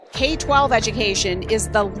K-12 education is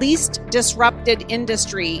the least disrupted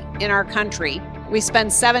industry in our country. We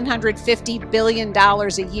spend $750 billion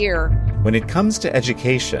a year. When it comes to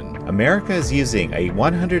education, America is using a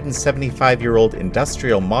 175-year-old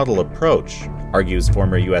industrial model approach, argues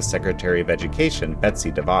former U.S. Secretary of Education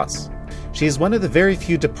Betsy DeVos. She is one of the very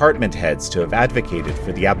few department heads to have advocated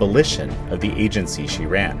for the abolition of the agency she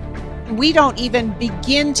ran. We don't even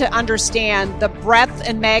begin to understand the breadth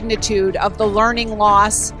and magnitude of the learning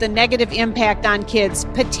loss, the negative impact on kids,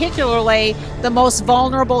 particularly the most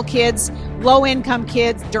vulnerable kids, low-income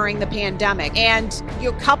kids during the pandemic. And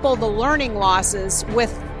you couple the learning losses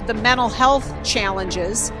with the mental health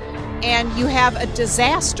challenges, and you have a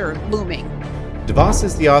disaster looming. DeVos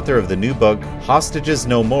is the author of the new book, Hostages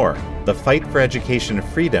No More: The Fight for Education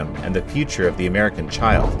Freedom and the Future of the American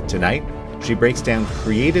Child. Tonight, she breaks down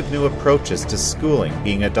creative new approaches to schooling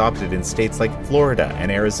being adopted in states like Florida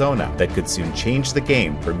and Arizona that could soon change the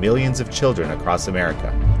game for millions of children across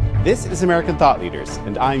America. This is American Thought Leaders,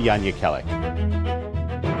 and I'm Jan Jekielek.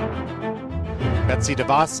 Betsy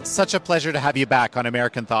DeVos, such a pleasure to have you back on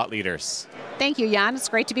American Thought Leaders. Thank you, Jan. It's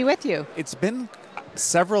great to be with you. It's been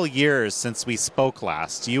several years since we spoke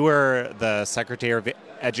last. You were the Secretary of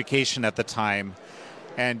Education at the time,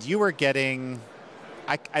 and you were getting,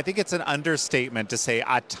 I think it's an understatement to say,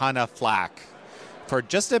 a ton of flack for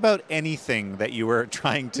just about anything that you were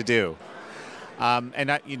trying to do.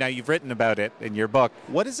 You've written about it in your book.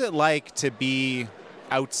 What is it like to be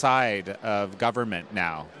outside of government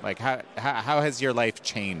now? Like, how has your life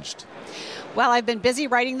changed? Well, I've been busy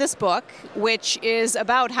writing this book, which is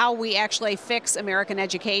about how we actually fix American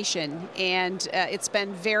education. And it's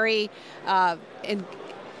been very, I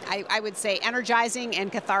would say, energizing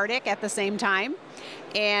and cathartic at the same time.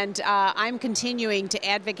 And I'm continuing to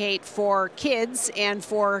advocate for kids and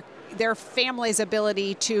for their family's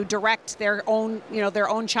ability to direct their own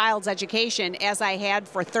child's education, as I had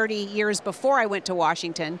for 30 years before I went to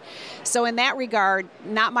Washington. So in that regard,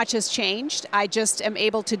 not much has changed. I just am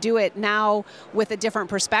able to do it now with a different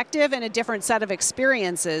perspective and a different set of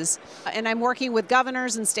experiences. And I'm working with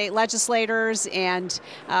governors and state legislators and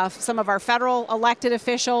some of our federal elected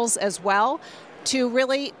officials as well to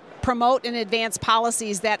really promote and advance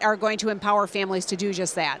policies that are going to empower families to do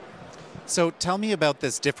just that. So tell me about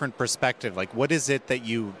this different perspective. Like, what is it that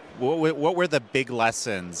what were the big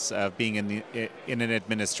lessons of being in an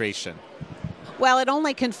administration? Well, it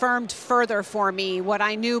only confirmed further for me what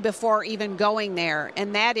I knew before even going there,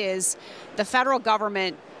 and that is the federal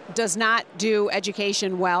government does not do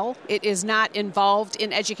education well. It is not involved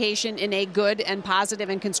in education in a good and positive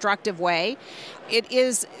and constructive way. It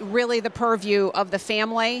is really the purview of the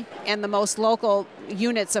family and the most local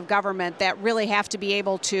units of government that really have to be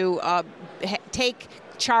able to take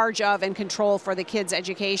charge of and control for the kids'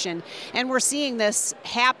 education. And we're seeing this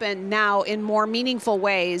happen now in more meaningful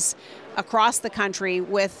ways across the country,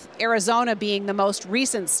 with Arizona being the most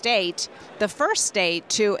recent state, the first state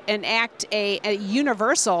to enact a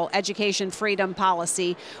universal education freedom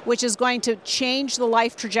policy, which is going to change the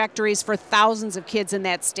life trajectories for thousands of kids in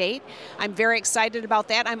that state. I'm very excited about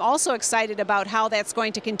that. I'm also excited about how that's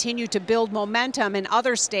going to continue to build momentum in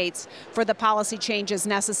other states for the policy changes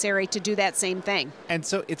necessary to do that same thing. And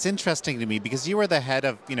so it's interesting to me because you were the head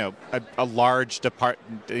of, a large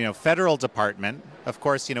federal department. Of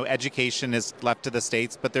course, education is left to the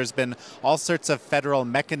states, but there's been all sorts of federal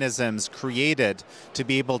mechanisms created to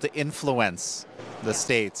be able to influence the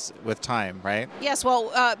states with time, right? Yes,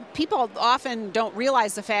 well, people often don't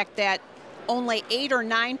realize the fact that only 8 or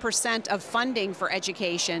 9% of funding for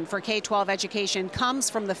education, for K-12 education,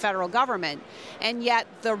 comes from the federal government. And yet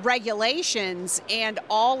the regulations and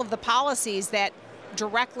all of the policies that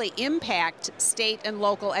directly impact state and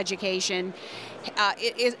local education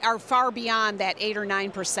are far beyond that 8 or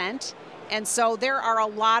 9%. And so there are a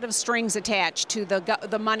lot of strings attached to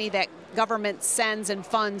the money that government sends and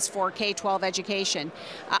funds for K-12 education.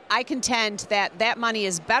 I contend that money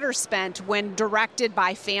is better spent when directed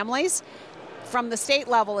by families from the state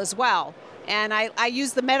level as well. And I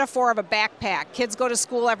use the metaphor of a backpack. Kids go to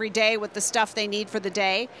school every day with the stuff they need for the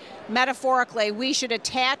day. Metaphorically, we should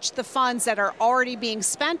attach the funds that are already being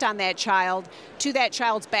spent on that child to that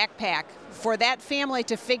child's backpack for that family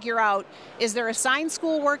to figure out, is there assigned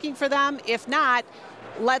school working for them? If not,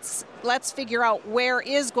 let's figure out where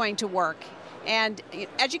is going to work. And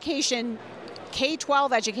education,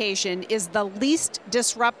 K-12 education, is the least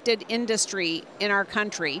disrupted industry in our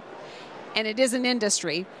country. And it is an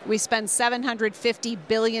industry. We spend $750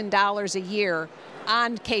 billion a year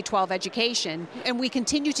on K-12 education, and we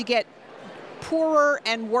continue to get poorer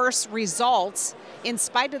and worse results in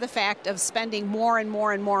spite of the fact of spending more and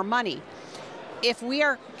more and more money.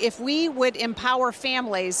 if we would empower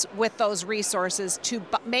families with those resources to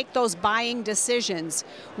make those buying decisions,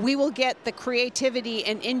 we will get the creativity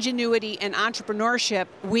and ingenuity and entrepreneurship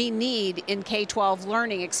we need in K-12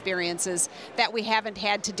 learning experiences that we haven't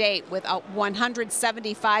had to date with a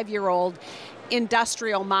 175-year-old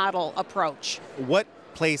industrial model approach. What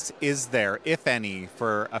place is there, if any,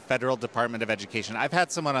 for a federal Department of Education? I've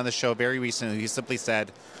had someone on the show very recently who simply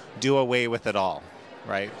said, do away with it all.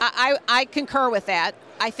 Right. I concur with that.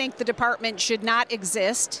 I think the department should not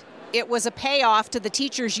exist. It was a payoff to the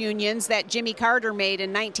teachers' unions that Jimmy Carter made in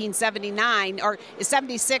 1979 or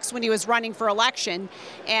 76 when he was running for election,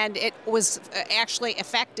 and it was actually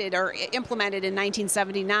effected or implemented in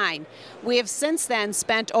 1979. We have since then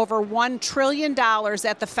spent over $1 trillion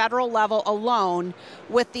at the federal level alone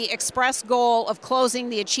with the express goal of closing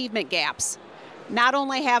the achievement gaps. Not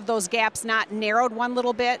only have those gaps not narrowed one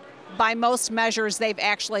little bit, by most measures, they've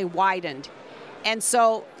actually widened. And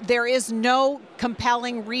so there is no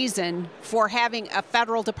compelling reason for having a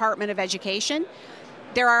federal Department of Education.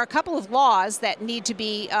 There are a couple of laws that need to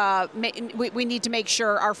be, we need to make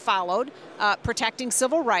sure are followed, protecting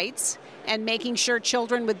civil rights and making sure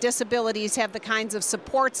children with disabilities have the kinds of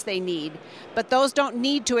supports they need. But those don't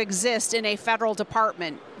need to exist in a federal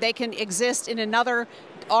department. They can exist in another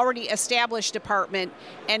already established department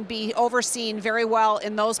and be overseen very well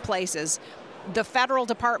in those places. The federal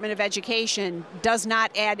Department of Education does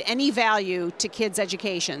not add any value to kids'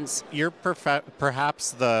 educations. You're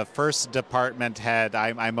perhaps the first department head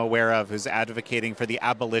I'm aware of who's advocating for the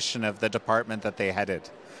abolition of the department that they headed.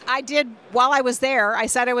 I did, while I was there, I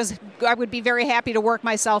said I would be very happy to work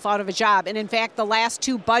myself out of a job. And in fact, the last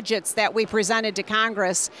two budgets that we presented to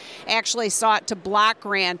Congress actually sought to block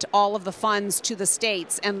grant all of the funds to the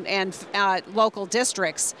states and local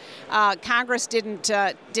districts. Congress didn't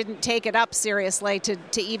take it up seriously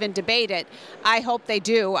to even debate it. I hope they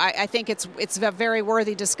do. I think it's a very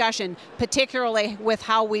worthy discussion, particularly with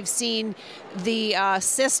how we've seen the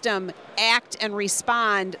system act and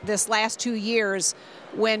respond this last 2 years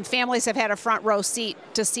when families have had a front row seat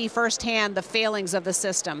to see firsthand the failings of the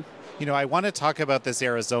system. You know, I want to talk about this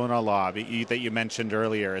Arizona law that you mentioned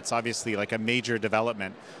earlier. It's obviously like a major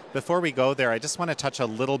development. Before we go there, I just want to touch a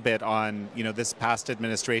little bit on, this past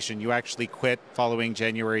administration. You actually quit following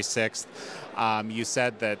January 6th. You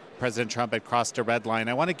said that President Trump had crossed a red line.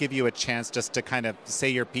 I want to give you a chance just to kind of say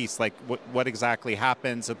your piece, like what exactly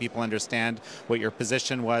happened so people understand what your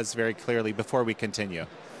position was very clearly before we continue.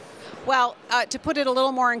 Well, to put it a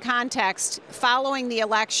little more in context, following the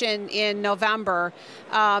election in November,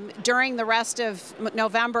 during the rest of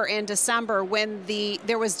November and December, when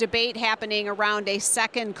there was debate happening around a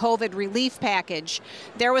second COVID relief package,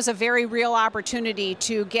 there was a very real opportunity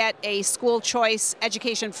to get a school choice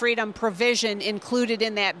education freedom provision included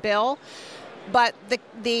in that bill. But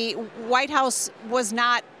the White House was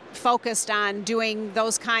not focused on doing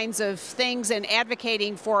those kinds of things and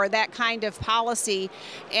advocating for that kind of policy.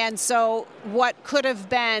 And so what could have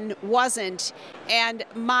been wasn't. And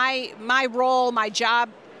my role, my job,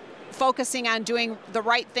 focusing on doing the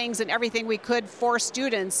right things and everything we could for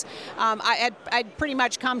students, I'd pretty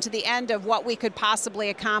much come to the end of what we could possibly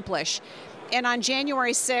accomplish. And on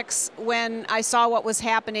January 6th, when I saw what was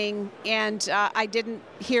happening and I didn't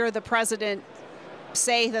hear the president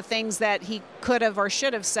say the things that he could have or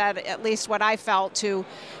should have said, at least what I felt, to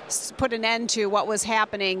put an end to what was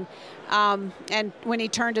happening. And when he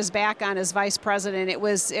turned his back on his vice president, it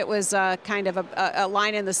was kind of a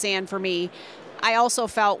line in the sand for me. I also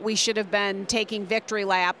felt we should have been taking victory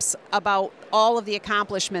laps about all of the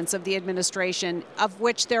accomplishments of the administration, of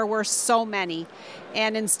which there were so many,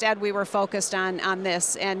 and instead we were focused on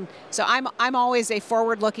this. And so I'm always a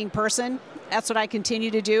forward-looking person. That's what I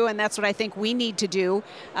continue to do, and that's what I think we need to do.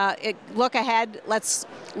 Look ahead. Let's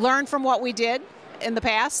learn from what we did in the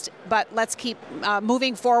past, but let's keep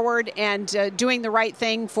moving forward and doing the right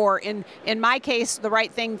thing for, in my case, the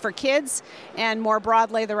right thing for kids, and more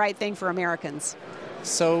broadly, the right thing for Americans.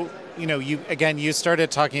 So, you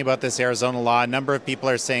started talking about this Arizona law. A number of people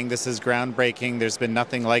are saying this is groundbreaking. There's been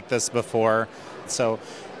nothing like this before. So,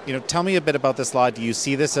 tell me a bit about this law. Do you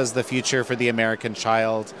see this as the future for the American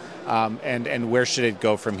child, and where should it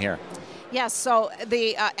go from here? Yes, so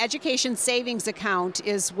the Education Savings Account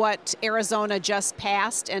is what Arizona just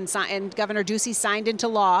passed, and Governor Ducey signed into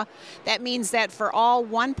law. That means that for all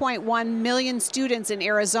 1.1 million students in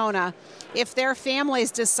Arizona, if their families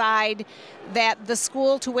decide that the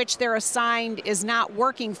school to which they're assigned is not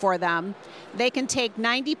working for them, they can take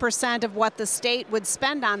 90% of what the state would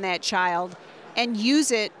spend on that child and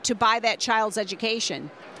use it to buy that child's education.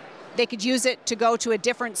 They could use it to go to a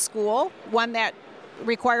different school, one that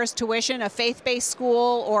requires tuition, a faith-based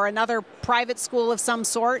school or another private school of some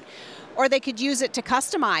sort. Or they could use it to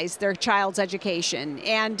customize their child's education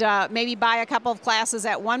and maybe buy a couple of classes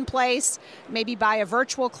at one place, maybe buy a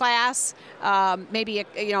virtual class, maybe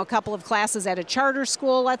a couple of classes at a charter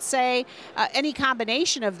school, let's say, any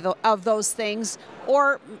combination of those things,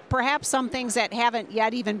 or perhaps some things that haven't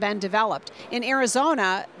yet even been developed. In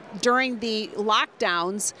Arizona, during the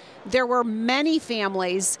lockdowns, there were many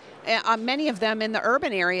families, many of them in the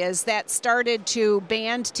urban areas, that started to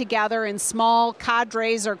band together in small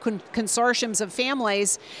cadres or consortiums of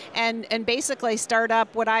families and basically start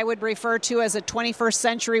up what I would refer to as a 21st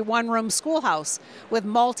century one-room schoolhouse with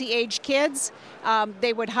multi-age kids.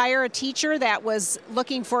 They would hire a teacher that was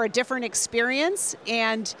looking for a different experience,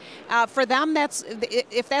 and for them,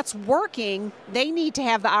 if that's working, they need to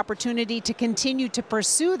have the opportunity to continue to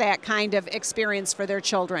pursue that kind of experience for their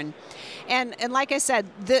children. And like I said,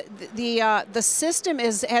 the system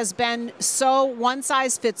has been so one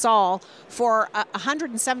size fits all for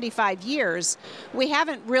 175 years. We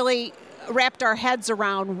haven't really wrapped our heads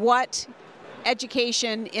around what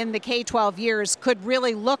education in the K-12 years could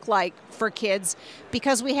really look like for kids,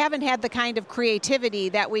 because we haven't had the kind of creativity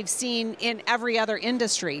that we've seen in every other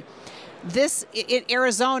industry. This in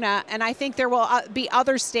Arizona, and I think there will be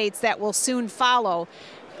other states that will soon follow,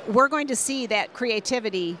 we're going to see that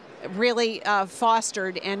creativity really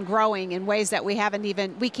fostered and growing in ways that we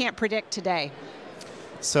can't predict today.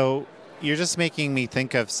 So you're just making me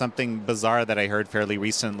think of something bizarre that I heard fairly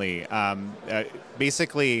recently.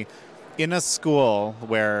 Basically, in a school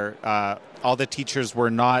where all the teachers were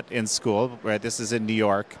not in school, right? This is in New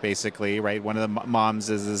York, basically, right? One of the moms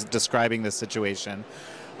is describing this situation.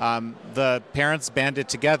 The parents banded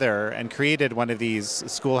together and created one of these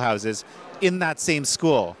schoolhouses in that same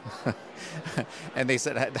school. And they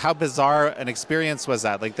said, how bizarre an experience was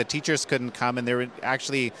that? Like, the teachers couldn't come, and there were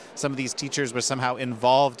actually, some of these teachers were somehow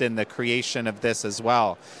involved in the creation of this as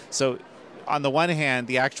well. So on the one hand,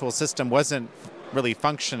 the actual system wasn't really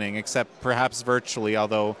functioning, except perhaps virtually,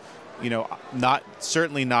 although,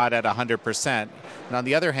 certainly not at 100%. And on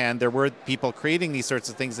the other hand, there were people creating these sorts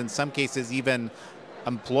of things, in some cases even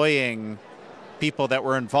employing people that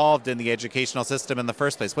were involved in the educational system in the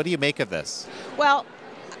first place. What do you make of this? Well,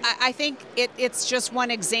 I think it's just one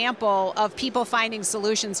example of people finding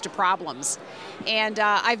solutions to problems. And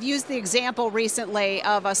I've used the example recently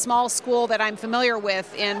of a small school that I'm familiar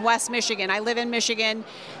with in West Michigan. I live in Michigan.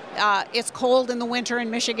 It's cold in the winter in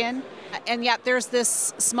Michigan, and yet there's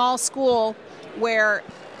this small school where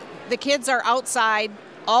the kids are outside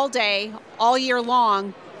all day, all year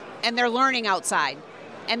long, and they're learning outside.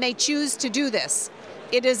 And they choose to do this.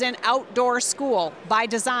 It is an outdoor school by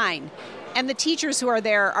design. And the teachers who are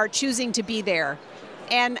there are choosing to be there.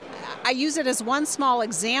 And I use it as one small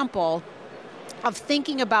example of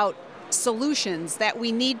thinking about solutions that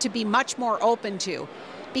we need to be much more open to,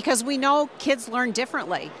 because we know kids learn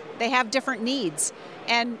differently. They have different needs.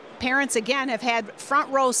 And parents, again, have had front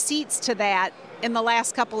row seats to that in the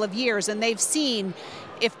last couple of years, and they've seen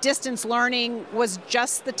if distance learning was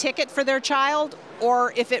just the ticket for their child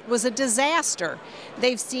or if it was a disaster.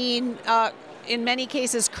 They've seen in many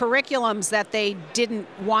cases, curriculums that they didn't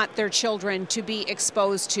want their children to be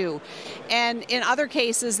exposed to. And in other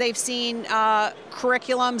cases, they've seen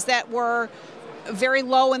curriculums that were very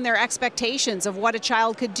low in their expectations of what a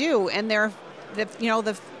child could do. And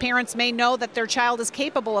the parents may know that their child is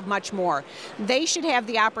capable of much more. They should have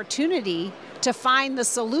the opportunity to find the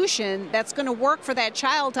solution that's going to work for that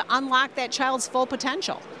child to unlock that child's full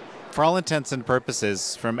potential. For all intents and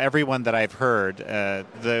purposes, from everyone that I've heard,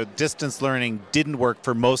 the distance learning didn't work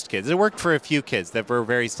for most kids. It worked for a few kids that were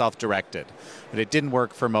very self-directed, but it didn't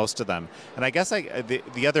work for most of them. And I guess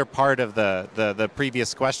the other part of the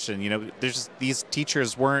previous question, these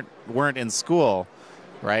teachers weren't in school,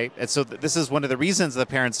 right? And so this is one of the reasons the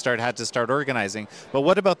parents had to start organizing. But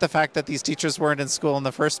what about the fact that these teachers weren't in school in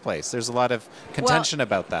the first place? There's a lot of contention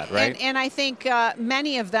about that, right? And I think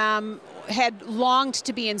many of them had longed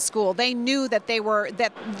to be in school. They knew that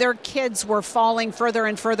their kids were falling further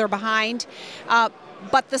and further behind,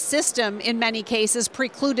 but the system in many cases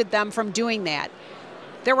precluded them from doing that.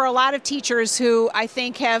 There were a lot of teachers who I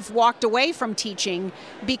think have walked away from teaching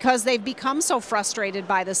because they've become so frustrated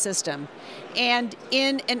by the system. And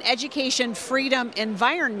in an education freedom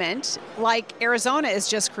environment like Arizona is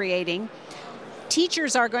just creating,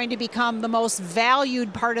 teachers are going to become the most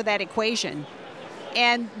valued part of that equation.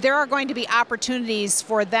 And there are going to be opportunities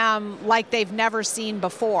for them like they've never seen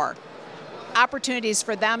before. Opportunities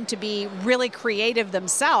for them to be really creative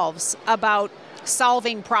themselves about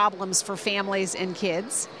solving problems for families and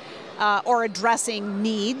kids, or addressing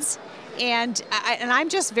needs. And I'm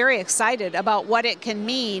just very excited about what it can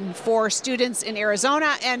mean for students in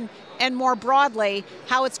Arizona and more broadly,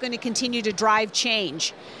 how it's going to continue to drive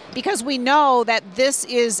change. Because we know that this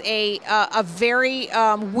is a very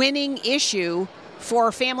winning issue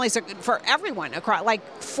for families, for everyone across. Like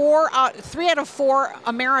 3 out of 4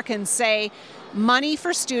 Americans say money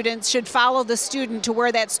for students should follow the student to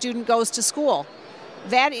where that student goes to school.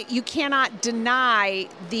 That you cannot deny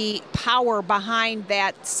the power behind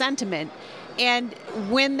that sentiment. And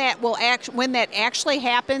when that actually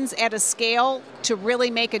happens at a scale to really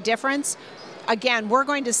make a difference, again, we're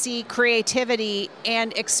going to see creativity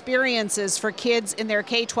and experiences for kids in their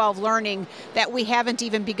K-12 learning that we haven't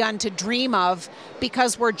even begun to dream of,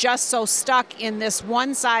 because we're just so stuck in this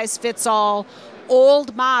one-size-fits-all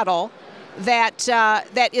old model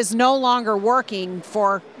that is no longer working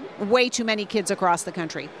for way too many kids across the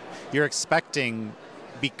country. You're expecting,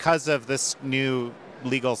 because of this new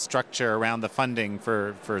legal structure around the funding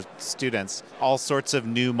for students, all sorts of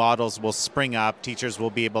new models will spring up. Teachers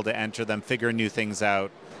will be able to enter them, figure new things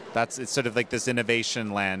out. It's sort of like this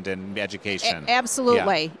innovation land in education.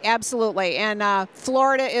 Absolutely, yeah. Absolutely. And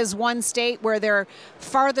Florida is one state where they're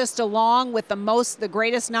farthest along with the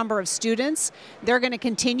greatest number of students. They're going to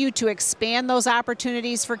continue to expand those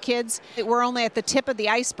opportunities for kids. We're only at the tip of the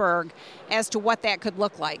iceberg as to what that could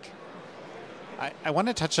look like. I want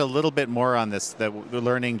to touch a little bit more on this, the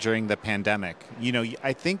learning during the pandemic. You know,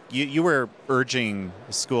 I think you were urging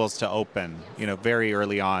schools to open, very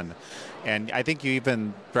early on. And I think you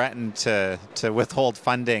even threatened to withhold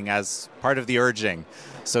funding as part of the urging,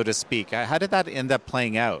 so to speak. How did that end up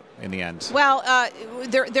playing out in the end? Well,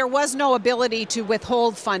 there was no ability to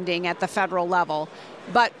withhold funding at the federal level,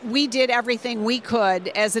 but we did everything we could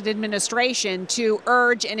as an administration to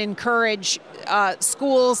urge and encourage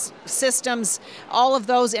schools, systems, all of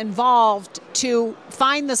those involved to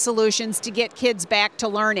find the solutions to get kids back to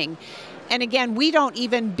learning. And again, we don't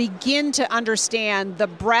even begin to understand the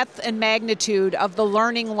breadth and magnitude of the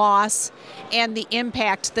learning loss and the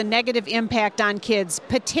impact, the negative impact on kids,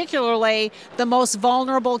 particularly the most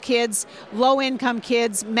vulnerable kids, low-income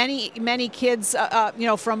kids, many kids,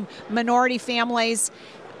 from minority families.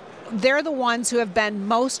 They're the ones who have been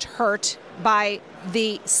most hurt by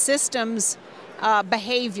the system's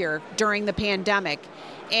behavior during the pandemic.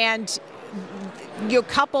 And you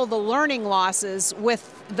couple the learning losses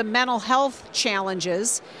with the mental health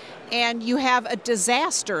challenges, and you have a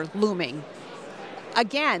disaster looming.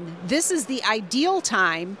 Again, this is the ideal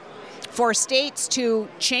time for states to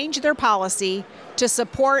change their policy to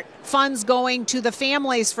support funds going to the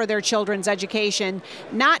families for their children's education,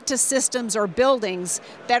 not to systems or buildings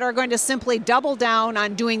that are going to simply double down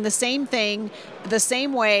on doing the same thing the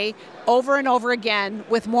same way over and over again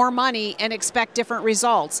with more money and expect different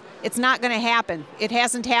results. It's not going to happen. It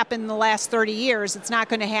hasn't happened in the last 30 years. It's not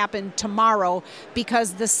going to happen tomorrow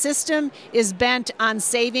because the system is bent on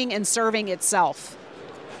saving and serving itself.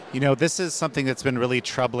 This is something that's been really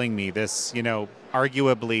troubling me, this,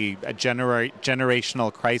 arguably a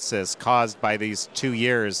generational crisis caused by these 2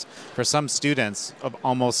 years for some students of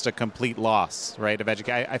almost a complete loss, right, of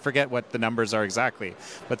education. I forget what the numbers are exactly,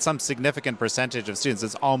 but some significant percentage of students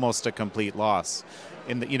is almost a complete loss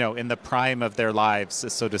in the prime of their lives,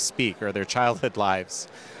 so to speak, or their childhood lives.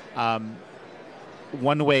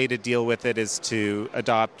 One way to deal with it is to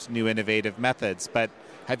adopt new innovative methods, but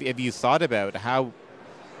have you thought about how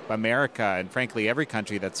America, and frankly every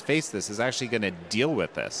country that's faced this, is actually going to deal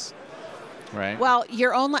with this, right? Well,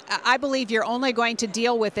 I believe you're only going to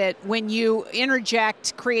deal with it when you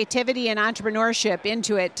interject creativity and entrepreneurship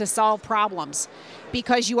into it to solve problems,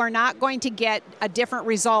 because you are not going to get a different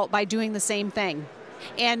result by doing the same thing.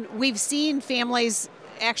 And we've seen families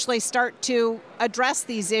actually start to address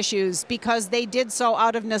these issues because they did so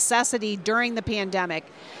out of necessity during the pandemic.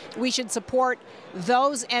 We should support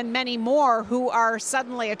those and many more who are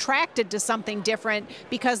suddenly attracted to something different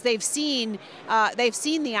because they've seen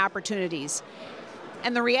the opportunities.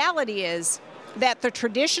 And the reality is that the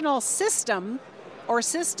traditional system or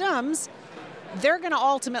systems, they're going to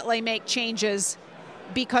ultimately make changes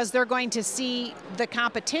because they're going to see the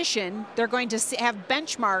competition. They're going to have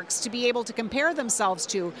benchmarks to be able to compare themselves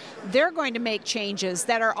to. They're going to make changes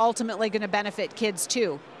that are ultimately going to benefit kids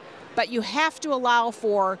too. But you have to allow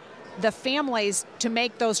for the families to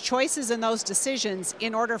make those choices and those decisions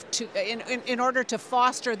in order to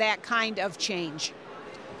foster that kind of change.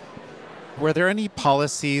 Were there any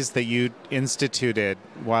policies that you instituted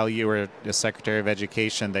while you were the Secretary of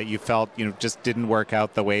Education that you felt just didn't work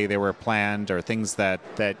out the way they were planned, or things that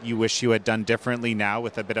you wish you had done differently now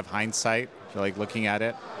with a bit of hindsight like looking at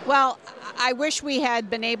it? Well, I wish we had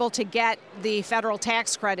been able to get the federal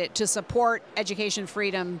tax credit to support education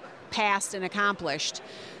freedom passed and accomplished.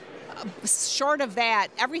 Short of that,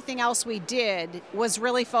 everything else we did was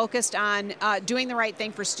really focused on doing the right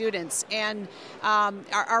thing for students, and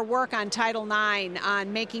our work on Title IX,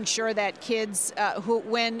 on making sure that kids who,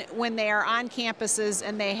 when they are on campuses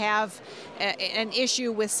and they have an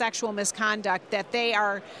issue with sexual misconduct, that they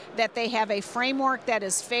have a framework that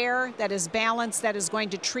is fair, that is balanced, that is going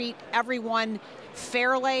to treat everyone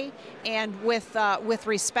fairly and with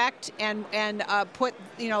respect, and put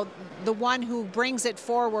the one who brings it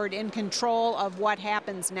forward in control of what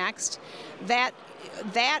happens next. That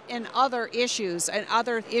and other issues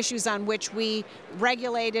on which we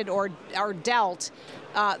regulated or dealt.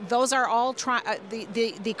 Those are all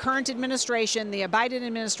the current administration, the Biden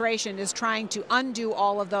administration, is trying to undo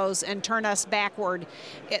all of those and turn us backward.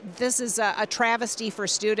 This is a travesty for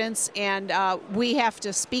students, and we have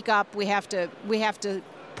to speak up. We have to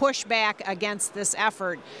push back against this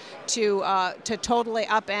effort to totally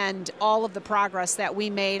upend all of the progress that we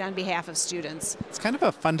made on behalf of students. It's kind of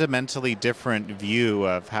a fundamentally different view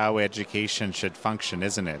of how education should function,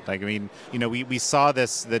 isn't it? Like, I mean, we saw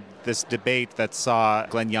this debate that saw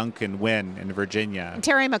Glenn Youngkin win in Virginia.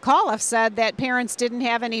 Terry McAuliffe said that parents didn't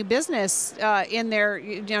have any business in their,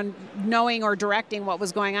 knowing or directing what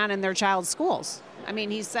was going on in their child's schools. I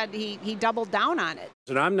mean, he said he doubled down on it.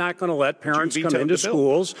 And I'm not going to let parents come into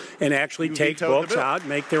schools and actually take books out and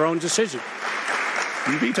make their own decision.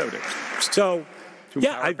 You vetoed it. So,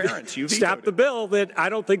 I stopped the bill that I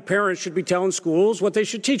don't think parents should be telling schools what they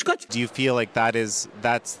should teach. Good. Do you feel like that's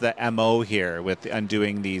the MO here with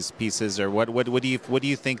undoing these pieces, or what do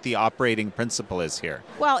you think the operating principle is here?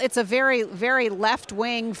 Well, it's a very, very left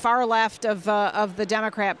wing, far left of the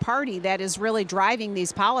Democrat Party that is really driving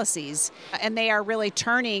these policies, and they are really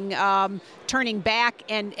turning back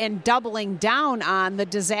and doubling down on the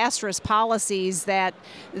disastrous policies that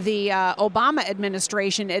the Obama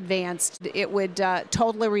administration advanced. It would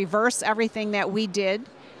totally reverse everything that we did.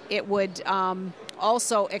 It would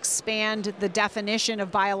also expand the definition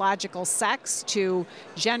of biological sex to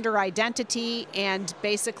gender identity and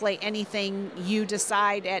basically anything you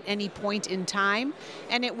decide at any point in time.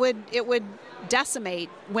 And it would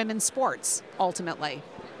decimate women's sports ultimately.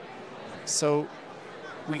 So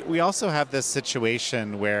we also have this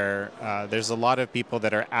situation where there's a lot of people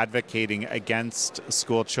that are advocating against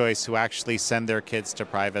school choice who actually send their kids to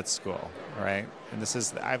private school, right? And this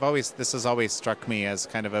has always struck me as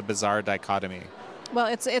kind of a bizarre dichotomy. Well,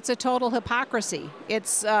 it's a total hypocrisy.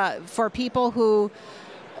 It's for people who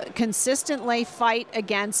consistently fight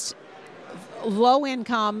against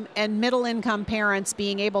low-income and middle-income parents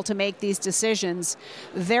being able to make these decisions.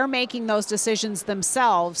 They're making those decisions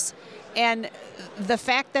themselves, and the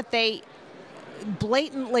fact that they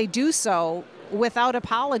blatantly do so without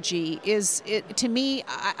apology to me,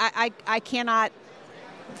 I cannot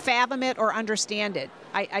fathom it or understand it.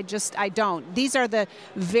 I don't. These are the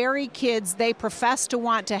very kids they profess to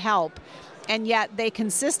want to help, and yet they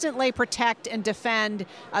consistently protect and defend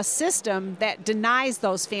a system that denies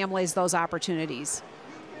those families those opportunities.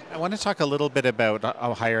 I want to talk a little bit about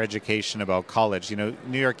higher education, about college. New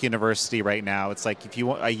York University right now, it's like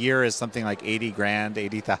a year is something like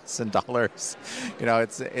 $80,000.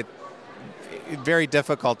 It's very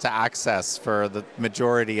difficult to access for the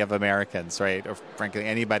majority of Americans, right? Or frankly,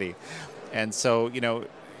 anybody. And so,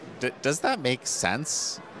 does that make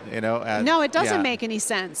sense? No, it doesn't make any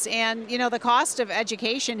sense. And, the cost of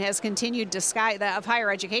education has continued of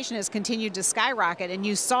higher education has continued to skyrocket. And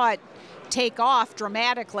you saw it take off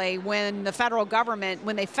dramatically when the federal government,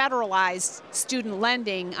 when they federalized student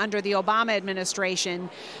lending under the Obama administration,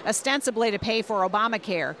 ostensibly to pay for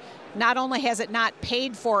Obamacare. Not only has it not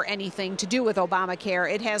paid for anything to do with Obamacare,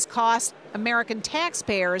 it has cost American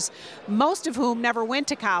taxpayers, most of whom never went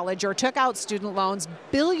to college or took out student loans,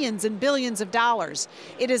 billions and billions of dollars.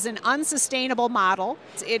 It is an unsustainable model.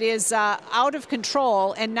 It is out of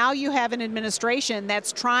control, and now you have an administration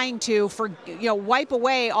that's trying to wipe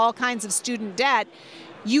away all kinds of student debt.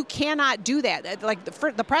 You cannot do that. Like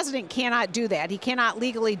the president cannot do that. He cannot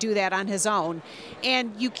legally do that on his own.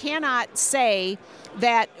 And you cannot say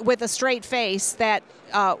that with a straight face that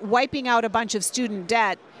wiping out a bunch of student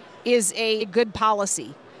debt is a good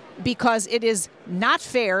policy, because it is not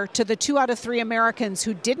fair to the 2 out of 3 Americans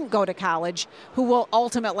who didn't go to college, who will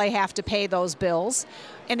ultimately have to pay those bills.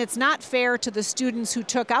 And it's not fair to the students who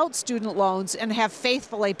took out student loans and have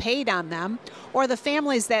faithfully paid on them, or the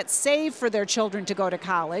families that save for their children to go to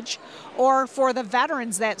college, or for the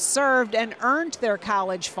veterans that served and earned their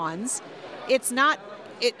college funds.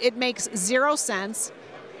 It makes zero sense.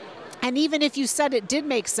 And even if you said it did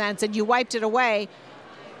make sense and you wiped it away,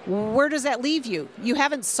 where does that leave you? You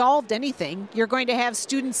haven't solved anything. You're going to have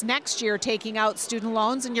students next year taking out student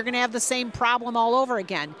loans, and you're going to have the same problem all over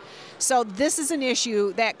again. So this is an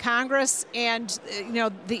issue that Congress and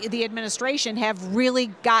the administration have really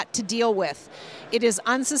got to deal with. It is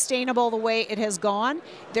unsustainable the way it has gone.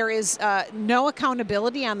 There is no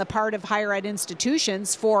accountability on the part of higher ed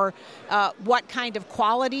institutions for what kind of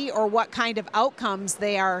quality or what kind of outcomes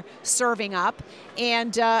they are serving up,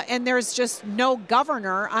 and there's just no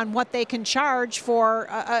governor on what they can charge for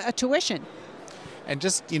a tuition. And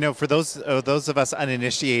just, for those of us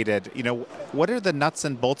uninitiated, what are the nuts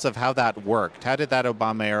and bolts of how that worked? How did that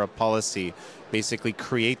Obama-era policy basically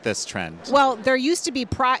create this trend? Well, there used to be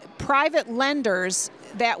private lenders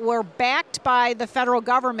that were backed by the federal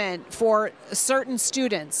government for certain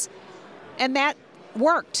students, and that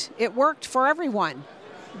worked. It worked for everyone.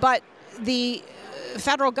 But the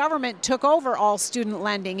federal government took over all student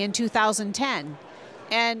lending in 2010.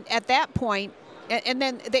 And at that point, and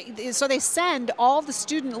then they send all the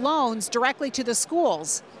student loans directly to the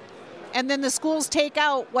schools. And then the schools take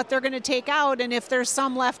out what they're going to take out, and if there's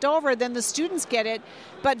some left over, then the students get it.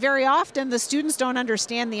 But very often the students don't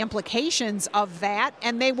understand the implications of that,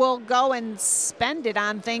 and they will go and spend it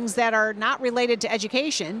on things that are not related to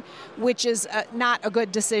education, which is not a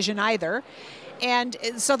good decision either. And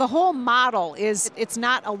so the whole model it's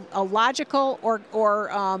not a logical or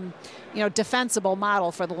defensible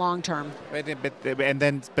model for the long term.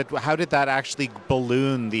 But how did that actually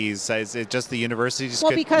balloon these? Is it just the universities?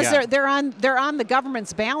 Well, because they're on the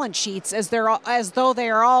government's balance sheets as though they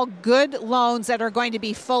are all good loans that are going to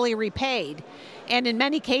be fully repaid, and in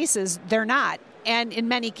many cases they're not. And in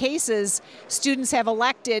many cases, students have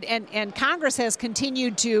elected, and Congress has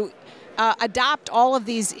continued to adopt all of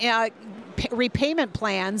these repayment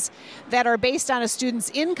plans that are based on a student's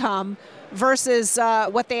income versus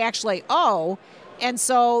what they actually owe. And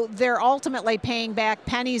so they're ultimately paying back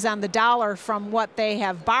pennies on the dollar from what they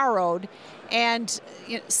have borrowed. And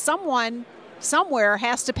someone somewhere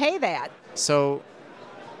has to pay that. So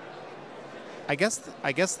I guess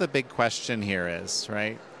the big question here is,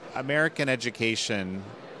 right, American education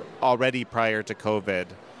already prior to COVID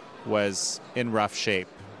was in rough shape.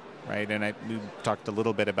 Right, and we talked a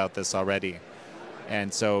little bit about this already,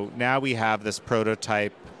 and so now we have this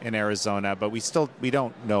prototype in Arizona, but we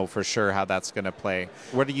don't know for sure how that's going to play.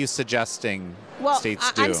 What are you suggesting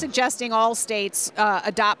states do? I'm suggesting all states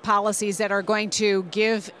adopt policies that are going to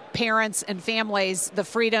give parents and families the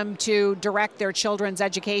freedom to direct their children's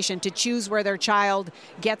education, to choose where their child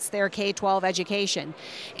gets their K-12 education.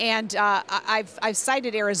 And I've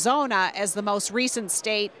cited Arizona as the most recent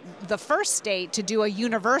state, the first state to do a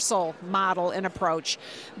universal model and approach.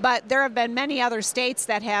 But there have been many other states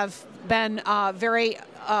that have been very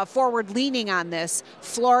forward-leaning on this.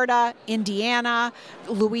 Florida, Indiana,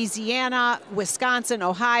 Louisiana, Wisconsin,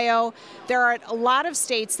 Ohio. There are a lot of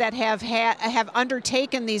states that have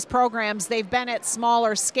undertaken these programs. They've been at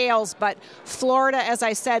smaller scales, but Florida, as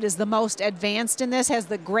I said, is the most advanced in this, has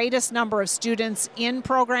the greatest number of students in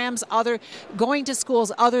programs going to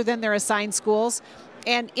schools other than their assigned schools.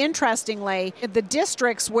 And interestingly, the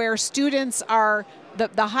districts where students are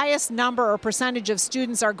the highest number or percentage of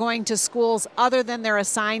students are going to schools other than their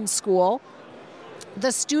assigned school,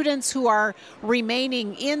 the students who are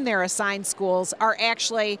remaining in their assigned schools are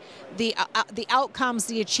actually, the outcomes,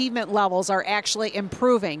 the achievement levels are actually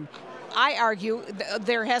improving. I argue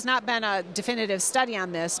there has not been a definitive study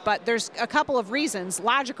on this, but there's a couple of reasons,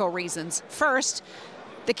 logical reasons. First,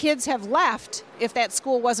 the kids have left. If that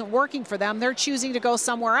school wasn't working for them, they're choosing to go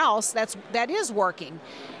somewhere else that is working.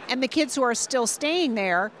 And the kids who are still staying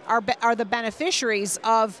there are the beneficiaries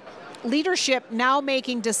of leadership now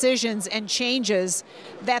making decisions and changes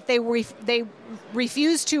that they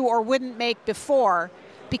refused to or wouldn't make before,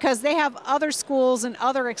 because they have other schools and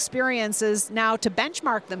other experiences now to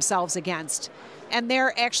benchmark themselves against. And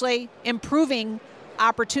they're actually improving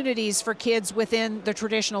opportunities for kids within the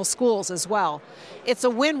traditional schools as well. It's a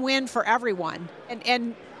win-win for everyone.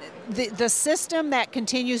 And the system that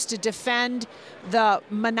continues to defend the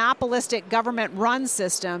monopolistic government-run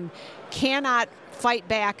system cannot fight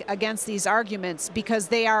back against these arguments, because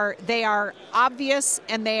they are obvious,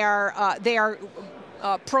 and they are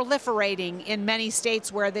proliferating in many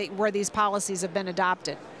states where these policies have been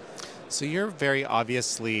adopted. So you're very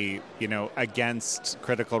obviously, against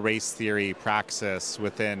critical race theory praxis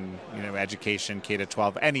within, education,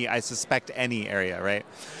 K-12, I suspect any area, right?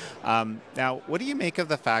 Now, what do you make of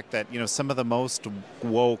the fact that, some of the most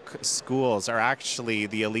woke schools are actually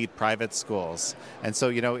the elite private schools? And so,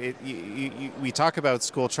 we talk about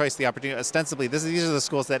school choice, the opportunity, ostensibly, these are the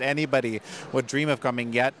schools that anybody would dream of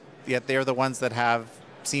coming, yet they're the ones that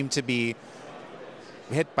seem to be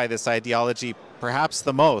hit by this ideology perhaps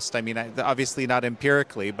the most. I mean, obviously not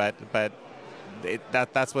empirically, but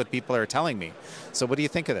that's what people are telling me. So what do you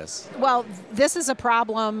think of this? Well, this is a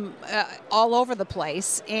problem all over the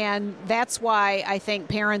place, and that's why I think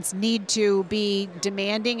parents need to be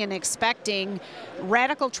demanding and expecting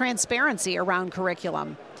radical transparency around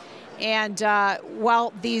curriculum. And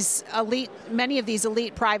while many of these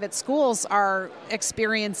elite private schools are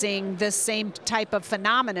experiencing this same type of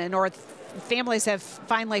phenomenon, or families have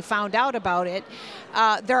finally found out about it,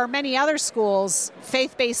 there are many other schools,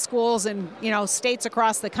 faith-based schools in states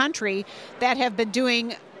across the country that have been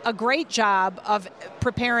doing a great job of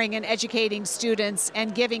preparing and educating students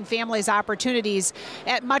and giving families opportunities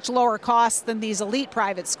at much lower costs than these elite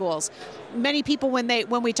private schools. Many people,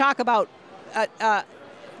 when we talk about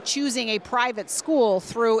choosing a private school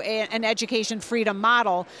through an education freedom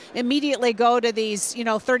model, immediately go to these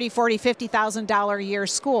 $30,000, $40,000, $50,000 a year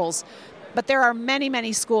schools. But there are many,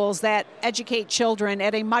 many schools that educate children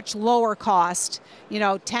at a much lower cost,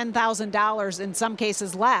 $10,000 in some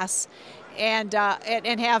cases less, and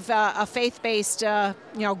have a faith-based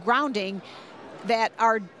grounding that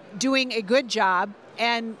are doing a good job,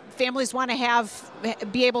 and families want to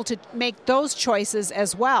be able to make those choices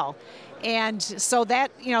as well. And so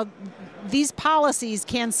that, these policies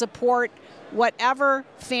can support whatever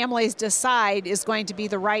families decide is going to be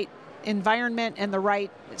the right environment and the right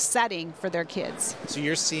setting for their kids. So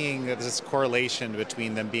you're seeing this correlation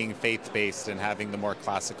between them being faith-based and having the more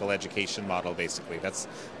classical education model, basically. That's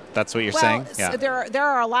what you're saying? Yeah. There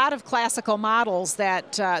are a lot of classical models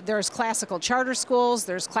that there's classical charter schools,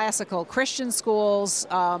 there's classical Christian schools,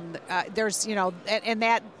 there's, and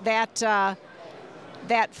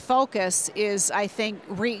that focus is, I think,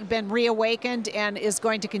 been reawakened and is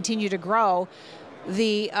going to continue to grow.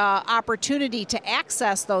 The opportunity to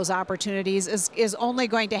access those opportunities is only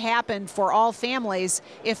going to happen for all families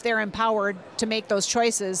if they're empowered to make those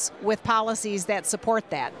choices with policies that support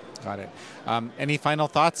that. Got it. Any final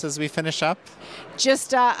thoughts as we finish up?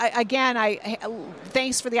 Just, again,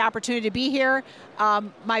 thanks for the opportunity to be here.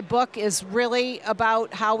 My book is really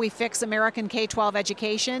about how we fix American K-12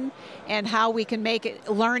 education and how we can make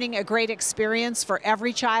learning a great experience for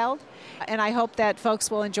every child. And I hope that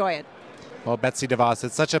folks will enjoy it. Well, Betsy DeVos,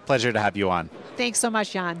 it's such a pleasure to have you on. Thanks so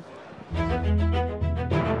much, John.